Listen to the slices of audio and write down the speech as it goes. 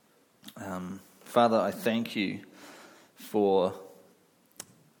Father, I thank you for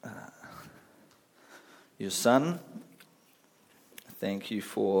your Son. I thank you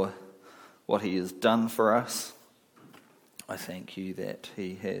for what he has done for us. I thank you that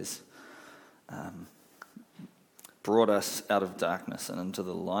he has brought us out of darkness and into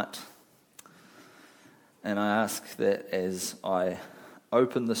the light. And I ask that as I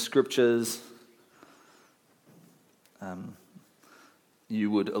open the scriptures, you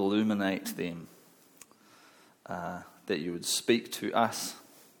would illuminate them, that you would speak to us,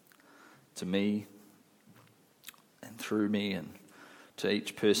 to me, and through me, and to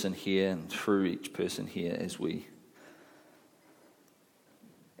each person here, and through each person here as we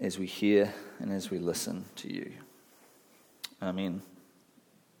hear and as we listen to you. Amen.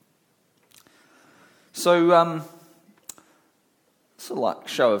 So, it's a like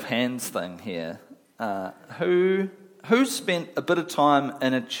show of hands thing here. Who spent a bit of time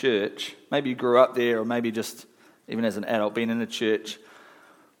in a church, maybe you grew up there, or maybe just even as an adult been in a church,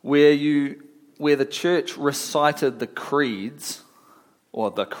 where the church recited the creeds,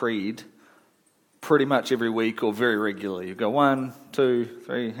 or the creed, pretty much every week or very regularly? You go 1, 2,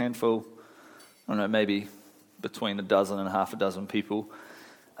 3, handful, I don't know, maybe between a dozen and half a dozen people.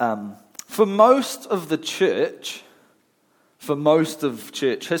 For most of the church, for most of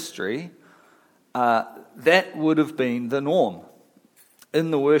church history, that would have been the norm.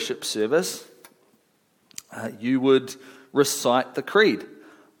 In the worship service, you would recite the creed.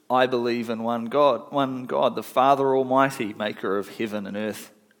 I believe in one God, the Father Almighty, maker of heaven and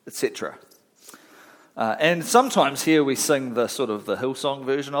earth, etc. And sometimes here we sing the sort of the Hillsong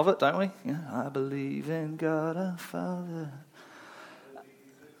version of it, don't we? Yeah, I believe in God our Father,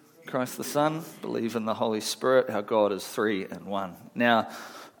 Christ the Son, believe in the Holy Spirit, our God is three in one. Now,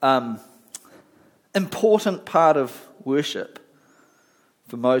 important part of worship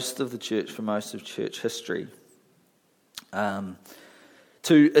for most of the church, for most of church history,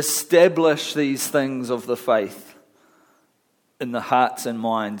 to establish these things of the faith in the hearts and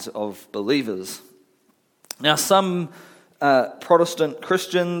minds of believers. Now, some Protestant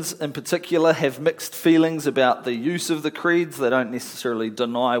Christians in particular have mixed feelings about the use of the creeds. They don't necessarily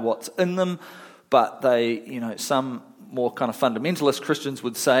deny what's in them, but some more kind of fundamentalist Christians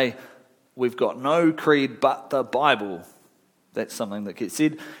would say, we've got no creed but the Bible. That's something that gets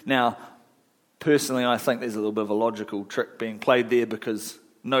said. Now, personally, I think there's a little bit of a logical trick being played there, because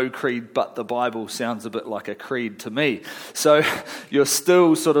no creed but the Bible sounds a bit like a creed to me. So you're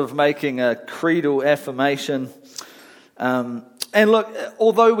still sort of making a creedal affirmation. And look,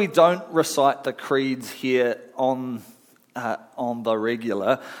 although we don't recite the creeds here on the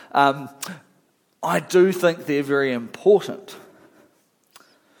regular, I do think they're very important.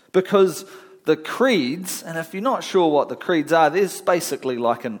 Because the creeds, and if you're not sure what the creeds are, there's basically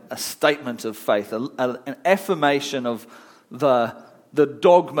like a statement of faith, an affirmation of the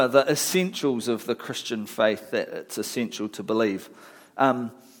dogma, the essentials of the Christian faith that it's essential to believe.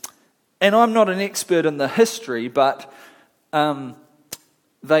 And I'm not an expert in the history, but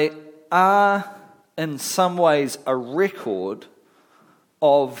they are in some ways a record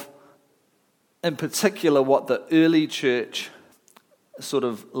of, in particular, what the early church sort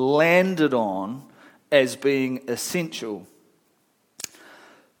of landed on as being essential.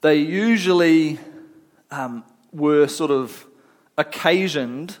 They usually were sort of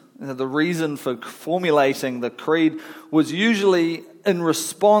occasioned, the reason for formulating the creed was usually in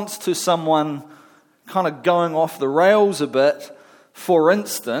response to someone kind of going off the rails a bit. For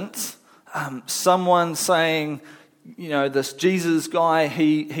instance, someone saying, this Jesus guy,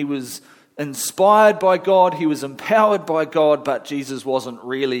 he was inspired by God, he was empowered by God, but Jesus wasn't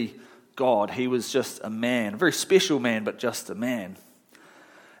really God. He was just a man, a very special man, but just a man.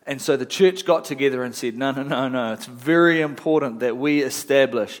 And so the church got together and said, no, it's very important that we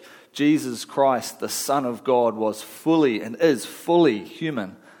establish Jesus Christ, the Son of God, was fully and is fully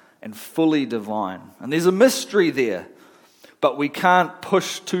human and fully divine. And there's a mystery there, but we can't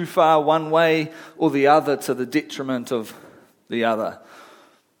push too far one way or the other to the detriment of the other.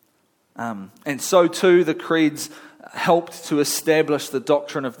 And so too the creeds helped to establish the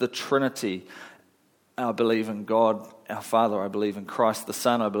doctrine of the Trinity. I believe in God, our Father. I believe in Christ the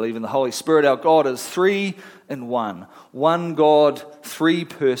Son. I believe in the Holy Spirit. Our God is three in one. One God, three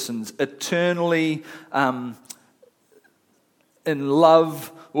persons, eternally in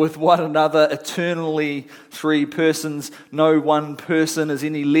love with one another, eternally three persons. No one person is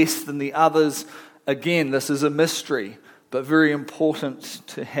any less than the others. Again, this is a mystery, but very important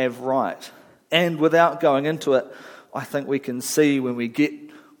to have right. And without going into it, I think we can see when we get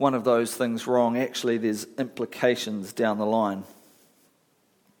one of those things wrong, actually there's implications down the line.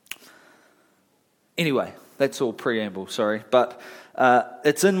 Anyway, that's all preamble, sorry. But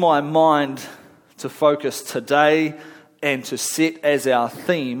it's in my mind to focus today and to set as our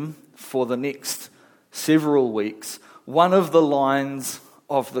theme for the next several weeks one of the lines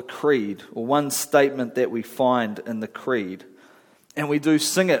of the Creed, or one statement that we find in the Creed. And we do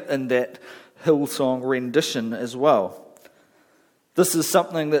sing it in that Hillsong rendition as well. This is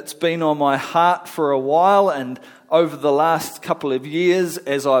something that's been on my heart for a while, and over the last couple of years,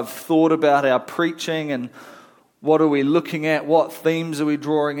 as I've thought about our preaching and what are we looking at, what themes are we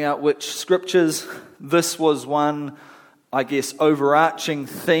drawing out, which scriptures, this was one, I guess, overarching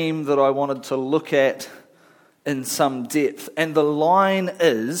theme that I wanted to look at in some depth. And the line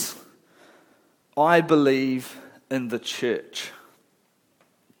is, I believe in the church.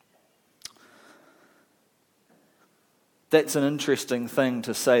 That's an interesting thing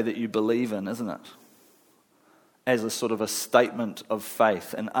to say that you believe in, isn't it? As a sort of a statement of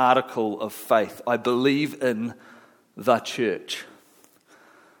faith, an article of faith. I believe in the church.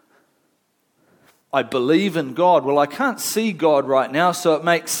 I believe in God. Well, I can't see God right now, so it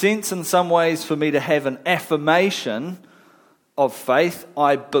makes sense in some ways for me to have an affirmation of faith.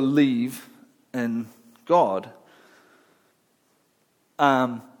 I believe in God.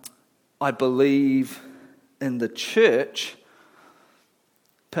 I believe in the church.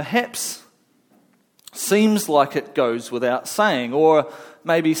 Perhaps seems like it goes without saying, or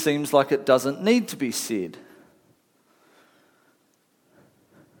maybe seems like it doesn't need to be said.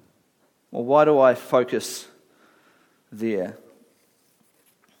 Well, why do I focus there?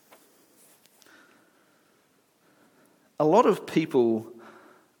 A lot of people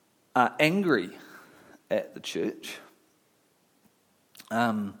are angry at the church.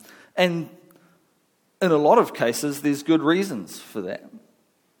 And in a lot of cases, there's good reasons for that.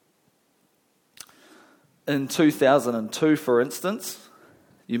 In 2002, for instance,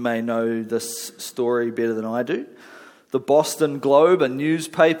 you may know this story better than I do. The Boston Globe, a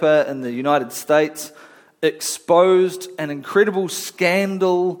newspaper in the United States, exposed an incredible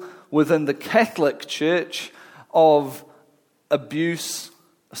scandal within the Catholic Church of abuse,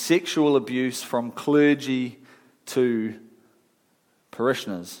 sexual abuse from clergy to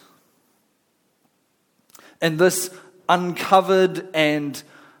parishioners. And this uncovered and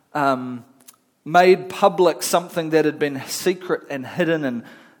made public something that had been secret and hidden,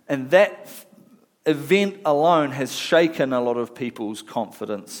 and that event alone has shaken a lot of people's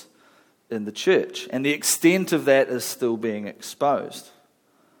confidence in the church, and the extent of that is still being exposed.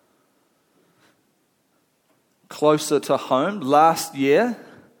 Closer to home, last year,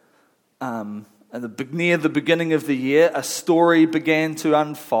 near the beginning of the year, a story began to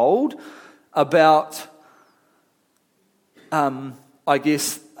unfold about, I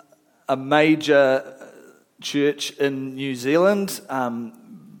guess, a major church in New Zealand,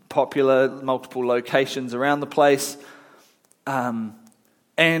 popular, multiple locations around the place, and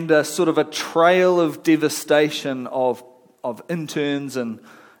a sort of a trail of devastation of interns and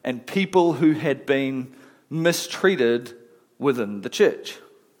people who had been mistreated within the church.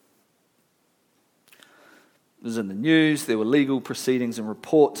 It was in the news, there were legal proceedings and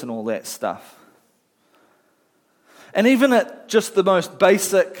reports and all that stuff. And even at just the most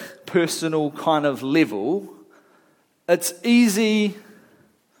basic personal kind of level, it's easy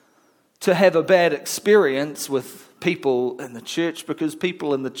to have a bad experience with people in the church because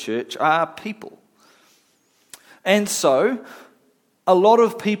people in the church are people. And so, a lot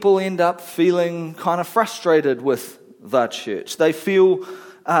of people end up feeling kind of frustrated with the church. They feel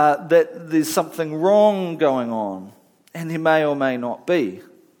that there's something wrong going on, and there may or may not be.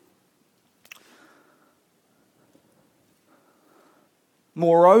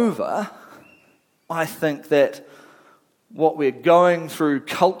 Moreover, I think that what we're going through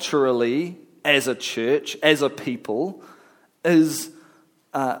culturally as a church, as a people, is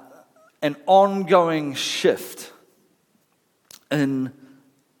an ongoing shift in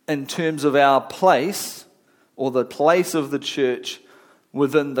terms of our place, or the place of the church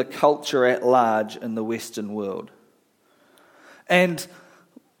within the culture at large in the Western world. And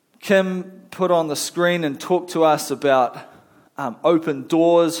Kim put on the screen and talked to us about Open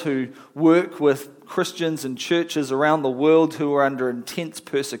Doors, who work with Christians and churches around the world who are under intense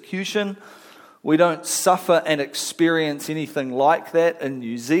persecution. We don't suffer and experience anything like that in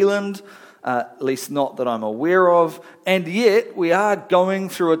New Zealand, at least not that I'm aware of. And yet we are going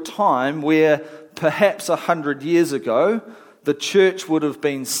through a time where perhaps 100 years ago, the church would have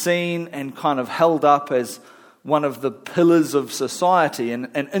been seen and kind of held up as one of the pillars of society, and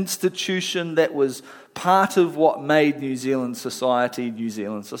an institution that was part of what made New Zealand society.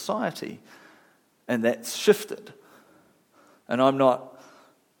 And that's shifted. And I'm not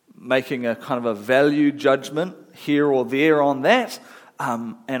making a kind of a value judgment here or there on that,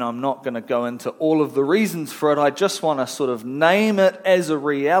 and I'm not going to go into all of the reasons for it. I just want to sort of name it as a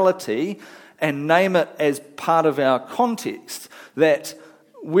reality and name it as part of our context, that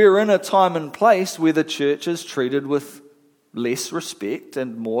we're in a time and place where the church is treated with less respect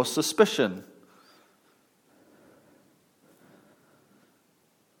and more suspicion.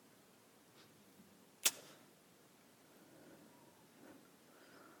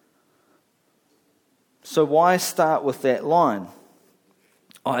 So why start with that line?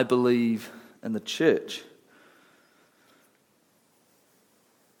 I believe in the church.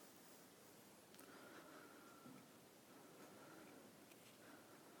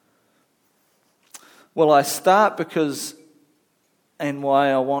 Well, I start because, and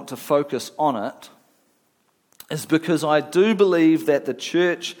why I want to focus on it, is because I do believe that the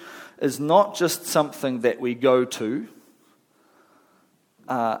church is not just something that we go to.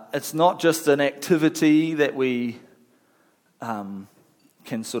 It's not just an activity that we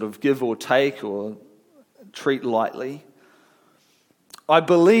can sort of give or take or treat lightly. I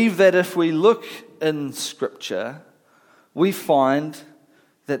believe that if we look in Scripture, we find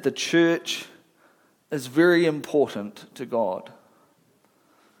that the church is very important to God.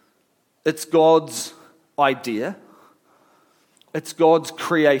 It's God's idea. It's God's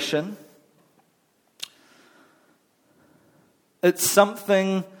creation. It's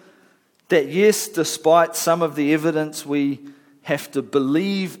something that, yes, despite some of the evidence we have to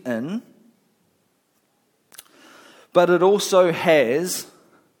believe in, but it also has,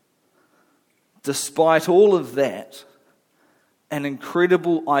 despite all of that, an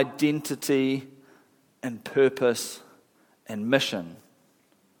incredible identity and purpose and mission.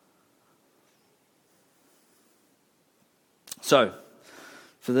 So,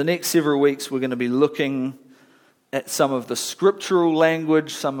 for the next several weeks, we're going to be looking at some of the scriptural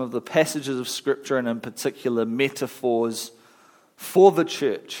language, some of the passages of Scripture, and in particular metaphors for the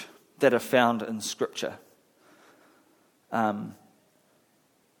church that are found in Scripture.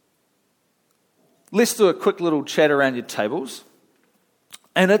 Let's do a quick little chat around your tables.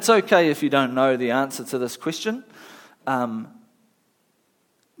 And it's okay if you don't know the answer to this question.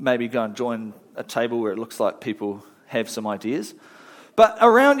 Maybe go and join a table where it looks like people have some ideas. But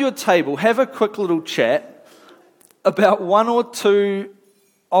around your table, have a quick little chat about one or two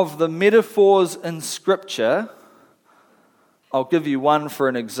of the metaphors in Scripture. I'll give you one for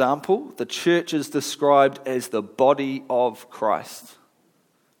an example. The church is described as the body of Christ,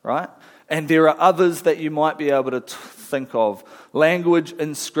 right? And there are others that you might be able to think of. Language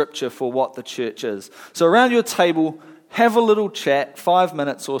in Scripture for what the church is. So around your table, have a little chat, 5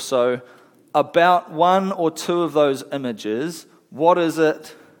 minutes or so, about one or two of those images. What is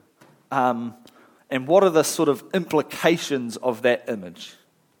it? And what are the sort of implications of that image?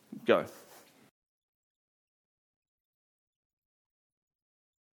 Go.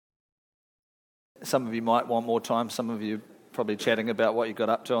 Some of you might want more time. Some of you probably chatting about what you got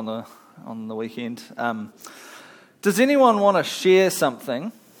up to on the weekend. Does anyone want to share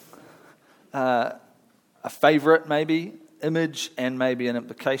something? A favourite maybe, image and maybe an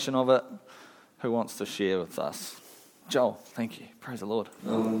implication of it? Who wants to share with us? Joel, thank you. Praise the Lord.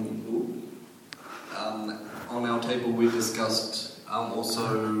 On our table we discussed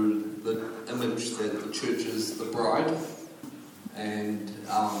also the image that the church is the bride, and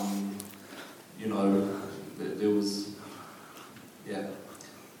there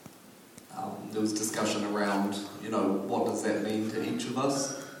was discussion around what does that mean to each of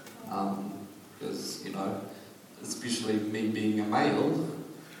us, because especially me being a male,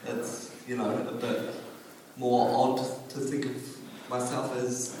 it's a bit more odd to think of myself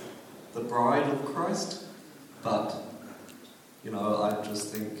as the bride of Christ, but I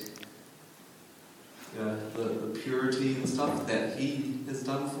just think the purity and stuff that He has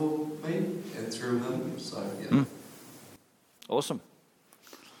done for me and through Him. So yeah. Awesome.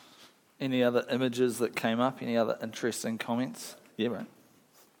 Any other images that came up? Any other interesting comments? Yeah, right.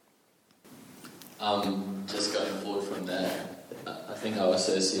 Just going forward from that, I think I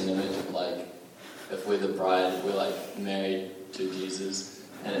also see an image of if we're the bride, we're married to Jesus,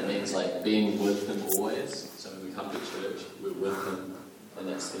 and it means being with Him always. So when we come to church, we're with Him, and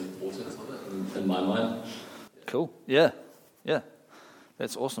that's the importance of it in my mind. Cool. Yeah.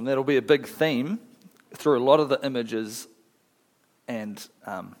 That's awesome. That'll be a big theme through a lot of the images, and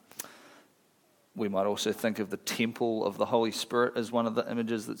we might also think of the temple of the Holy Spirit as one of the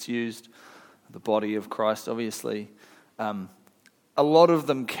images that's used, the body of Christ, obviously. A lot of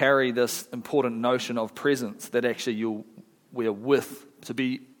them carry this important notion of presence, that actually we're with, to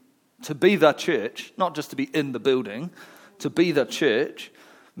be the church, not just to be in the building, to be the church,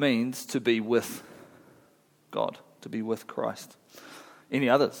 means to be with God, to be with Christ. Any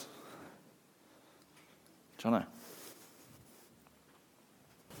others? Jono.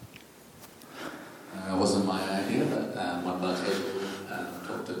 It wasn't my idea, but one of our table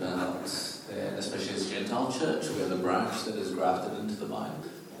talked about, especially as Gentile church, we're the branch that is grafted into the vine.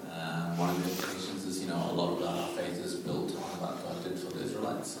 One of the implications is, a lot of our faith is built on what God did for the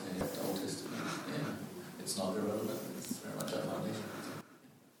Israelites in the Old Testament. Yeah, it's not irrelevant. It's very much our foundation.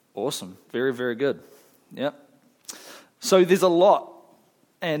 Awesome. Very, very good. Yep. So there's a lot.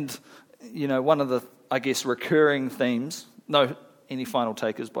 And, one of the, I guess, recurring themes. No, any final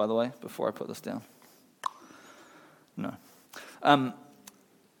takers, by the way, before I put this down? No.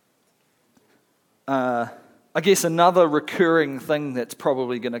 I guess another recurring thing that's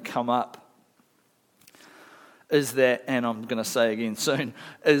probably going to come up is that, and I'm going to say again soon,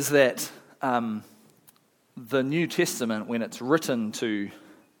 is that the New Testament, when it's written to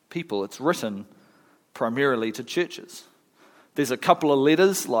people, it's written primarily to churches. There's a couple of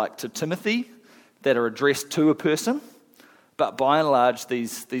letters, like to Timothy, that are addressed to a person, but by and large,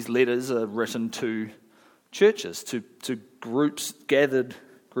 these letters are written to churches, to groups, gathered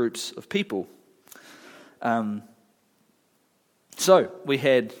groups of people. So we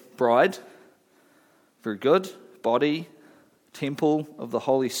had bride, very good, body, temple of the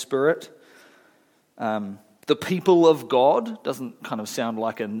Holy Spirit. The people of God doesn't kind of sound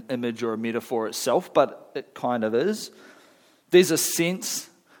like an image or a metaphor itself, but it kind of is. There's a sense,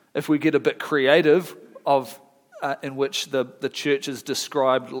 if we get a bit creative, of in which the church is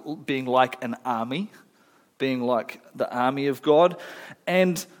described being like an army, being like the army of God.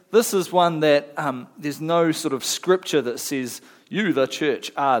 And this is one that there's no sort of scripture that says, you, the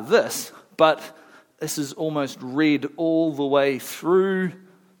church, are this, but this is almost read all the way through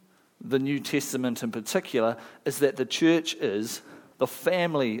the New Testament in particular, is that the church is the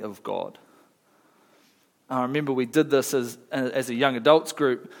family of God. I remember we did this as a young adults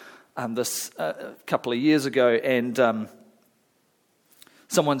group this a couple of years ago, and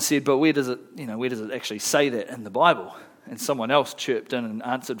someone said, "But where does it actually say that in the Bible?" And someone else chirped in and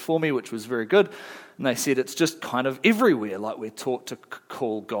answered for me, which was very good. And they said it's just kind of everywhere. Like we're taught to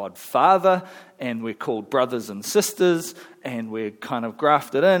call God Father, and we're called brothers and sisters, and we're kind of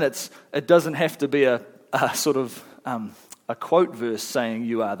grafted in. It doesn't have to be a sort of a quote verse saying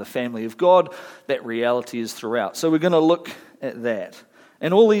you are the family of God. That reality is throughout. So we're going to look at that.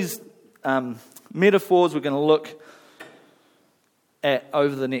 And all these metaphors we're going to look at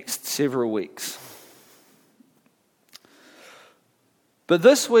over the next several weeks. But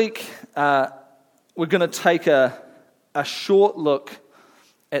this week, we're going to take a short look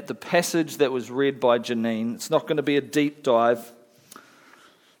at the passage that was read by Janine. It's not going to be a deep dive,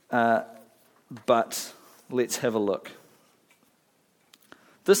 but let's have a look.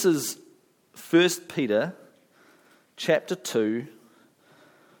 This is 1 Peter chapter 2,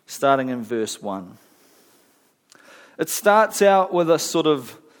 starting in verse 1. It starts out with a sort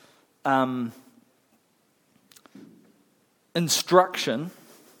of instruction,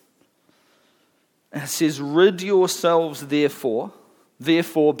 and it says, rid yourselves therefore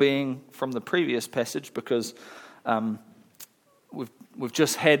being from the previous passage, because we've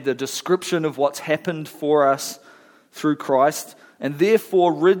just had the description of what's happened for us through Christ, and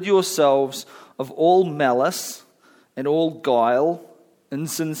therefore rid yourselves of all malice and all guile,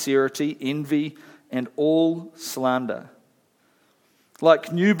 insincerity, envy, and all slander.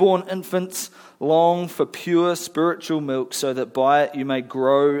 Like newborn infants, long for pure spiritual milk, so that by it you may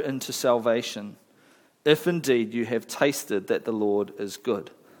grow into salvation, if indeed you have tasted that the Lord is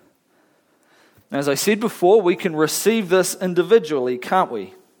good. Now, as I said before, we can receive this individually, can't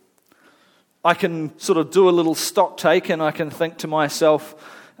we? I can sort of do a little stock take, and I can think to myself,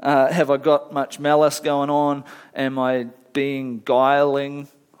 have I got much malice going on? Am I being guiling?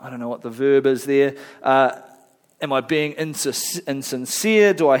 I don't know what the verb is there. Am I being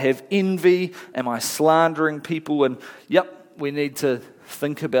insincere? Do I have envy? Am I slandering people? And we need to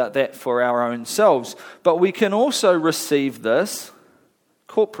think about that for our own selves. But we can also receive this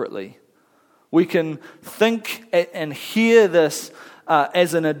corporately. We can think and hear this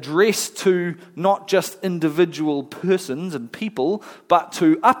as an address to not just individual persons and people, but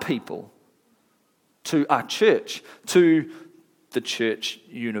to a people, to our church, to the church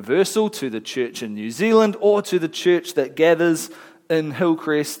universal, to the church in New Zealand, or to the church that gathers in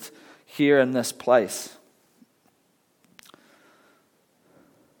Hillcrest here in this place.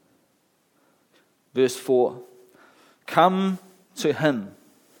 Verse 4, come to him.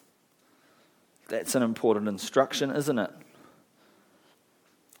 That's an important instruction, isn't it?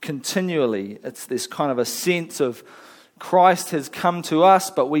 Continually, it's this kind of a sense of Christ has come to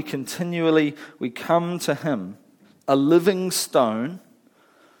us, but we come to him, a living stone,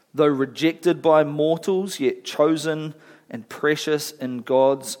 though rejected by mortals, yet chosen and precious in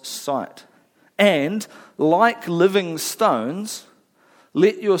God's sight. And, like living stones,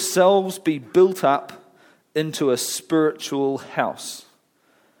 let yourselves be built up into a spiritual house.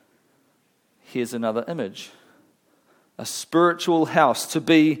 Here's another image. A spiritual house, to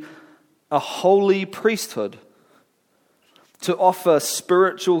be a holy priesthood, to offer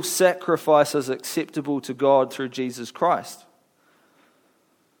spiritual sacrifices acceptable to God through Jesus Christ.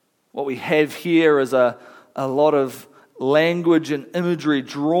 What we have here is a lot of language and imagery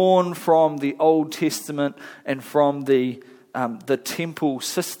drawn from the Old Testament and from the temple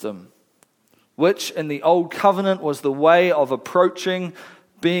system, which in the Old Covenant was the way of approaching,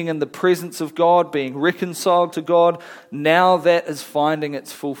 being in the presence of God, being reconciled to God. Now that is finding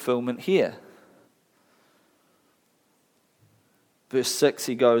its fulfillment here. Verse 6,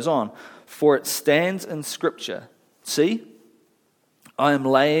 he goes on, "For it stands in Scripture, see, I am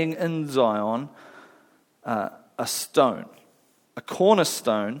laying in Zion a stone, a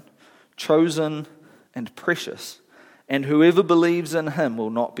cornerstone, chosen and precious, and whoever believes in him will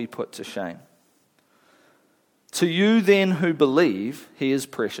not be put to shame. To you then who believe, he is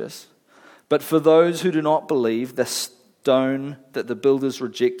precious, but for those who do not believe, the stone that the builders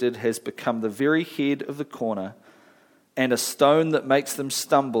rejected has become the very head of the corner, and a stone that makes them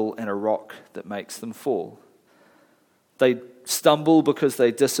stumble, and a rock that makes them fall. They stumble because they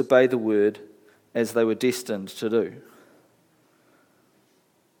disobey the word, as they were destined to do."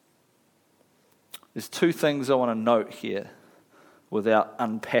 There's two things I want to note here without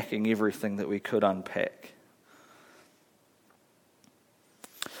unpacking everything that we could unpack.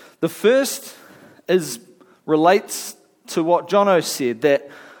 The first relates to what Jono said, that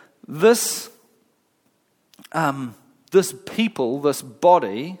this people, this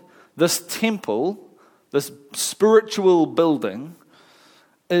body, this temple, this spiritual building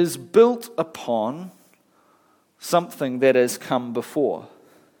is built upon something that has come before.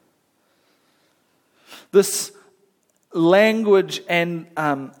 This language and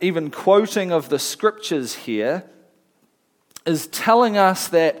even quoting of the scriptures here is telling us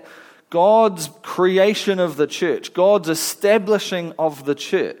that God's creation of the church, God's establishing of the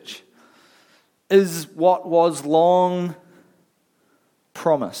church, is what was long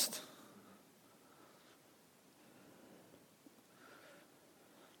promised.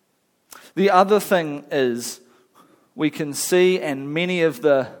 The other thing is, we can see, and many of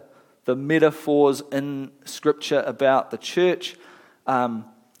the metaphors in Scripture about the church,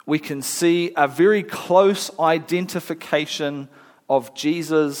 we can see a very close identification of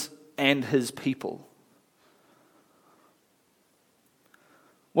Jesus and his people.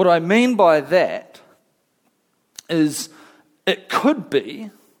 What I mean by that is, it could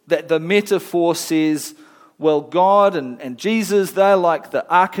be that the metaphor says, well, God and Jesus, they're like the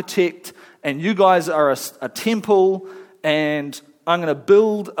architect, and you guys are a temple, and I'm going to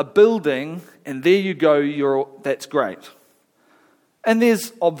build a building, and there you go, that's great. And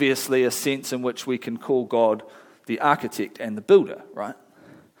there's obviously a sense in which we can call God the architect and the builder, right?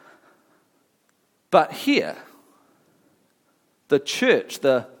 But here, the church,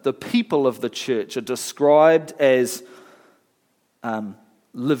 the people of the church are described as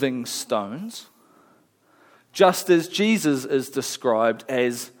living stones, just as Jesus is described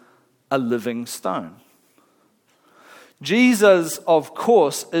as a living stone. Jesus, of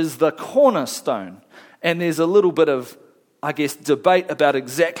course, is the cornerstone, and there's a little bit of, I guess, debate about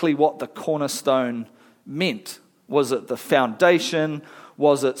exactly what the cornerstone meant. Was it the foundation?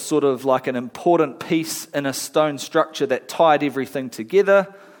 Was it sort of like an important piece in a stone structure that tied everything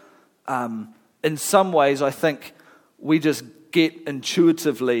together? In some ways, I think we just get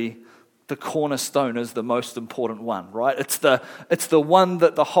intuitively the cornerstone is the most important one, right? It's the one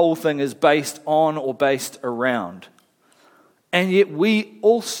that the whole thing is based on or based around. And yet we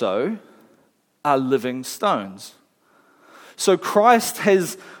also are living stones. So Christ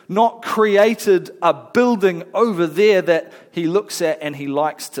has not created a building over there that he looks at and he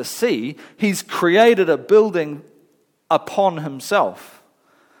likes to see. He's created a building upon himself.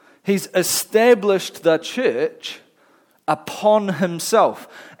 He's established the church upon himself.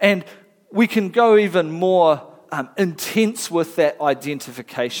 And we can go even more intense with that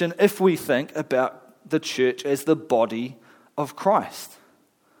identification if we think about the church as the body of Christ.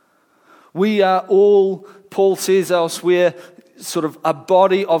 We are all, Paul says elsewhere, sort of a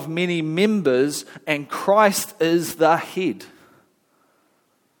body of many members, and Christ is the head.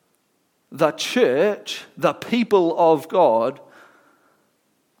 The church, the people of God,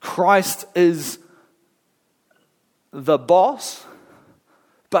 Christ is the boss,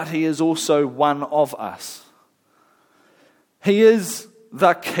 but he is also one of us. He is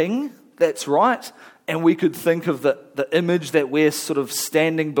the king, that's right, and we could think of the image that we're sort of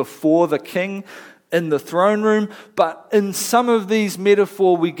standing before the king in the throne room, but in some of these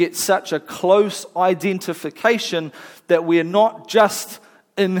metaphors we get such a close identification that we're not just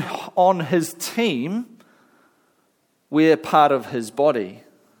on his team, we're part of his body.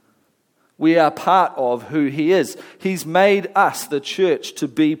 We are part of who he is. He's made us, the church, to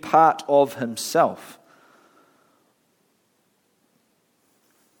be part of himself.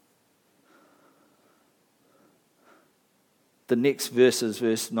 The next verses,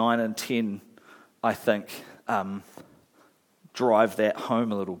 verse 9 and 10, I think, drive that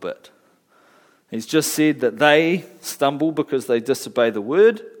home a little bit. He's just said that they stumble because they disobey the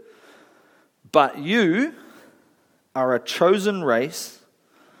word, but you are a chosen race,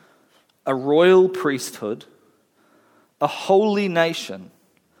 a royal priesthood, a holy nation,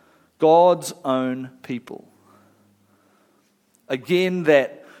 God's own people. Again,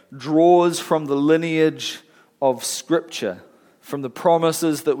 that draws from the lineage of Scripture, from the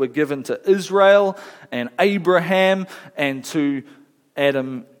promises that were given to Israel and Abraham and to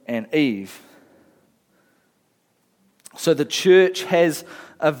Adam and Eve. So the church has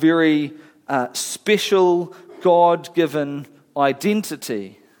a very special God-given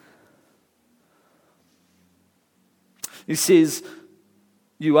identity. He says,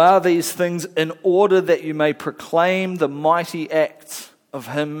 you are these things in order that you may proclaim the mighty acts of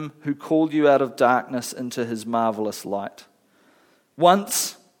him who called you out of darkness into his marvelous light.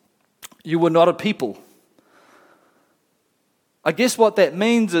 Once you were not a people. I guess what that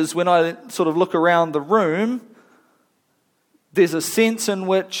means is when I sort of look around the room, there's a sense in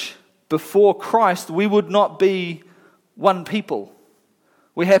which before Christ we would not be one people.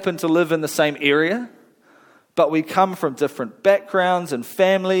 We happen to live in the same area, but we come from different backgrounds and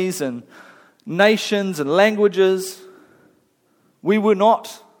families and nations and languages. We were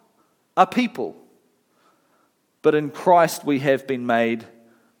not a people. But in Christ we have been made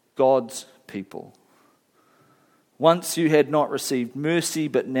God's people. Once you had not received mercy,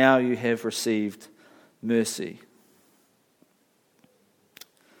 but now you have received mercy.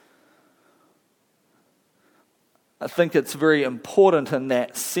 I think it's very important in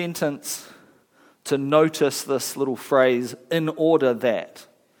that sentence to notice this little phrase, in order that.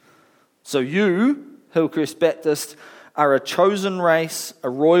 So you, Hillcrest Baptist, are a chosen race, a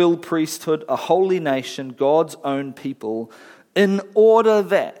royal priesthood, a holy nation, God's own people, in order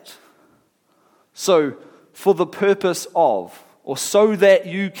that. So, for the purpose of, or so that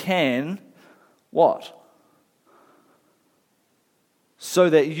you can, what? So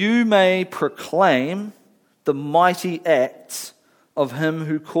that you may proclaim the mighty acts of him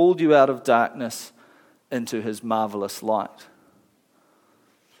who called you out of darkness into his marvelous light.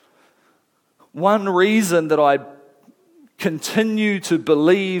 One reason that I continue to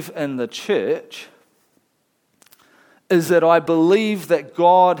believe in the church is that I believe that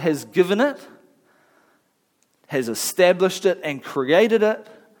God has given it, has established it and created it,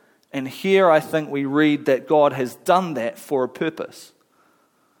 and here I think we read that God has done that for a purpose.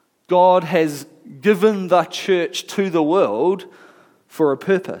 God has given the church to the world for a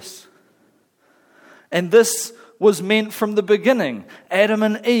purpose. And this was meant from the beginning. Adam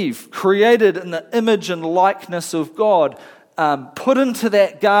and Eve, created in the image and likeness of God, put into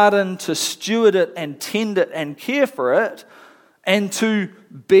that garden to steward it and tend it and care for it, and to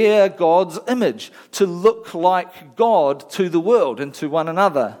bear God's image, to look like God to the world and to one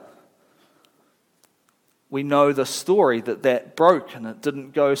another. We know the story that broke and it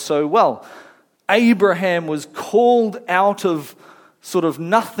didn't go so well. Abraham was called out of sort of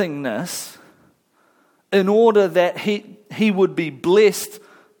nothingness in order that he would be blessed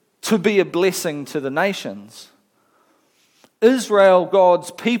to be a blessing to the nations. Israel,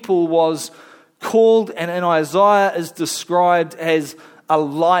 God's people, was called, and in Isaiah is described as a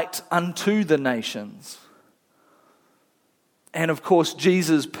light unto the nations. And of course,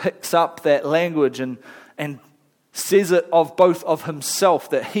 Jesus picks up that language and says it of both of himself,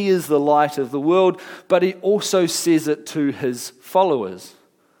 that he is the light of the world, but he also says it to his followers,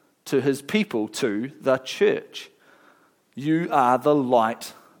 to his people, to the church. You are the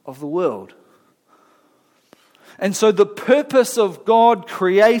light of the world. And so the purpose of God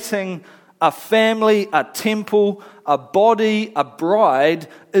creating a family, a temple, a body, a bride,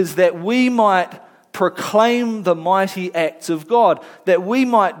 is that we might proclaim the mighty acts of God, that we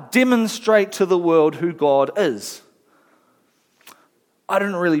might demonstrate to the world who God is. I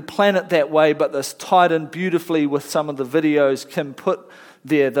didn't really plan it that way, but this tied in beautifully with some of the videos Kim put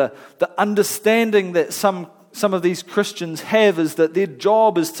there. The understanding that some some of these Christians have is that their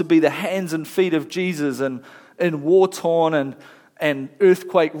job is to be the hands and feet of Jesus in war-torn and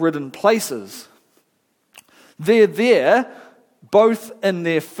earthquake-ridden places. They're there both in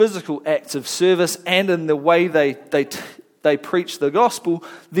their physical acts of service and in the way they preach the gospel.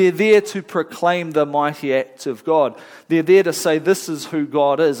 They're there to proclaim the mighty acts of God. They're there to say, this is who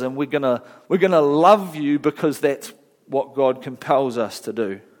God is, and we're gonna love you because that's what God compels us to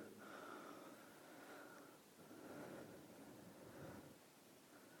do.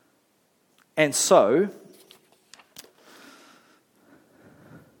 And so,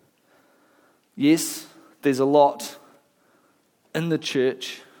 yes, there's a lot in the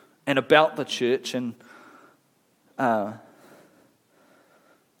church and about the church and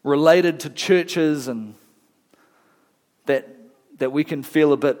related to churches and that we can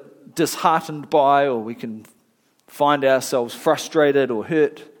feel a bit disheartened by, or we can find ourselves frustrated or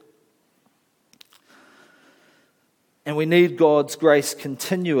hurt. And we need God's grace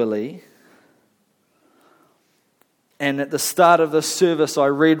continually. And at the start of this service, I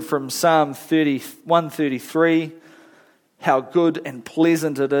read from Psalm 133, how good and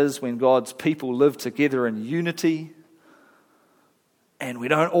pleasant it is when God's people live together in unity. And we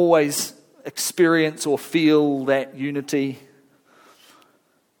don't always experience or feel that unity.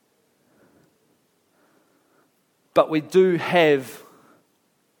 But we do have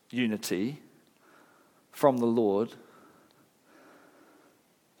unity from the Lord,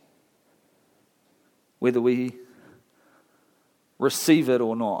 whether we receive it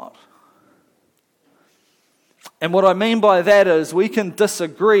or not. And what I mean by that is we can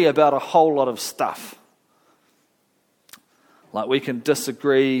disagree about a whole lot of stuff. Like we can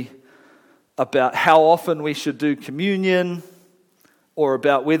disagree about how often we should do communion, or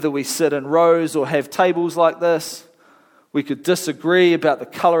about whether we sit in rows or have tables like this. We could disagree about the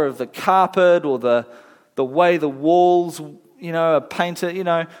color of the carpet or the way the walls, are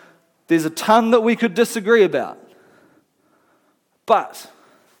painted. There's a ton that we could disagree about. But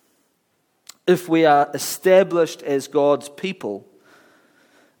if we are established as God's people,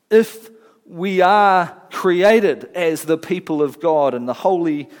 if we are created as the people of God and the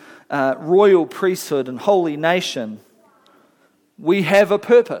holy royal priesthood and holy nation, we have a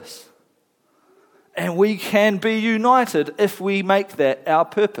purpose. And we can be united if we make that our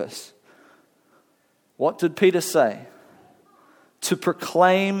purpose. What did Peter say? To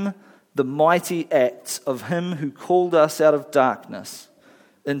proclaim the mighty acts of him who called us out of darkness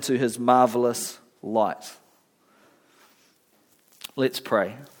into his marvelous light. Let's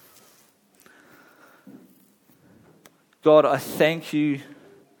pray. God, I thank you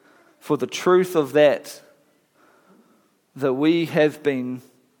for the truth of that we have been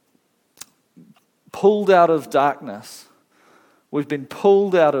pulled out of darkness. We've been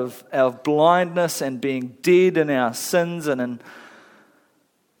pulled out of our blindness and being dead in our sins and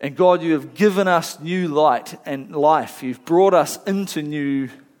God, you have given us new light and life. You've brought us into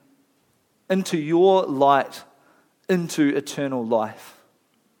your light, into eternal life.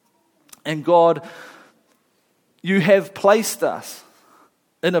 And God, you have placed us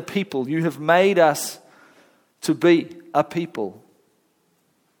in a people. You have made us to be a people.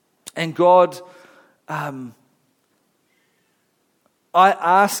 And God, I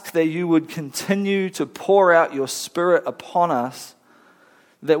ask that you would continue to pour out your Spirit upon us,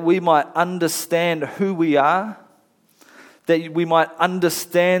 that we might understand who we are, that we might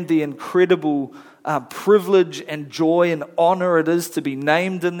understand the incredible privilege and joy and honor it is to be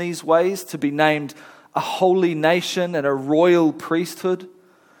named in these ways, to be named a holy nation and a royal priesthood.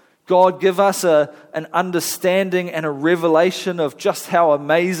 God, give us an understanding and a revelation of just how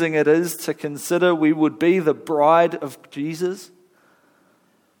amazing it is to consider we would be the bride of Jesus.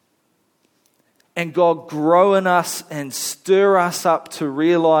 And God, grow in us and stir us up to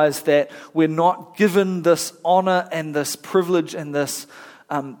realize that we're not given this honor and this privilege and this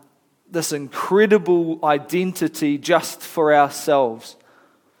incredible identity just for ourselves.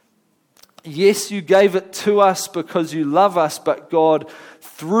 Yes, you gave it to us because you love us, but God,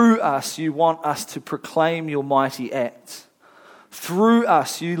 through us, you want us to proclaim your mighty acts. Through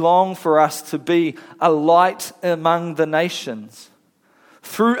us, you long for us to be a light among the nations.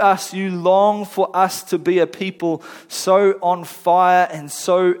 Through us, you long for us to be a people so on fire and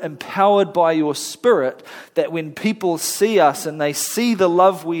so empowered by your Spirit that when people see us and they see the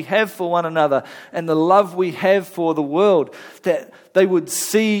love we have for one another and the love we have for the world, that they would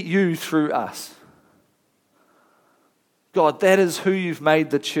see you through us. God, that is who you've made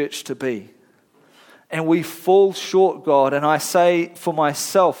the church to be. And we fall short, God, and I say for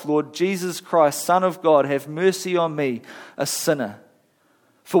myself, Lord Jesus Christ, Son of God, have mercy on me, a sinner.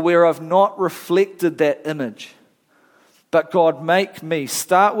 for where I've not reflected that image. But God,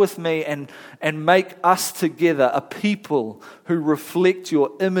 start with me and make us together a people who reflect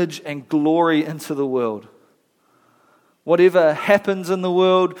your image and glory into the world. Whatever happens in the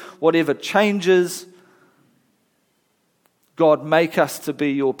world, whatever changes, God, make us to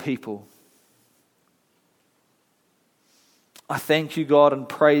be your people. I thank you, God, and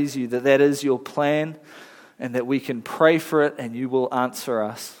praise you that is your plan and that we can pray for it and you will answer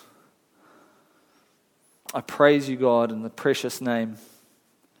us. I praise you, God, in the precious name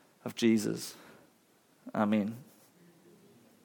of Jesus. Amen.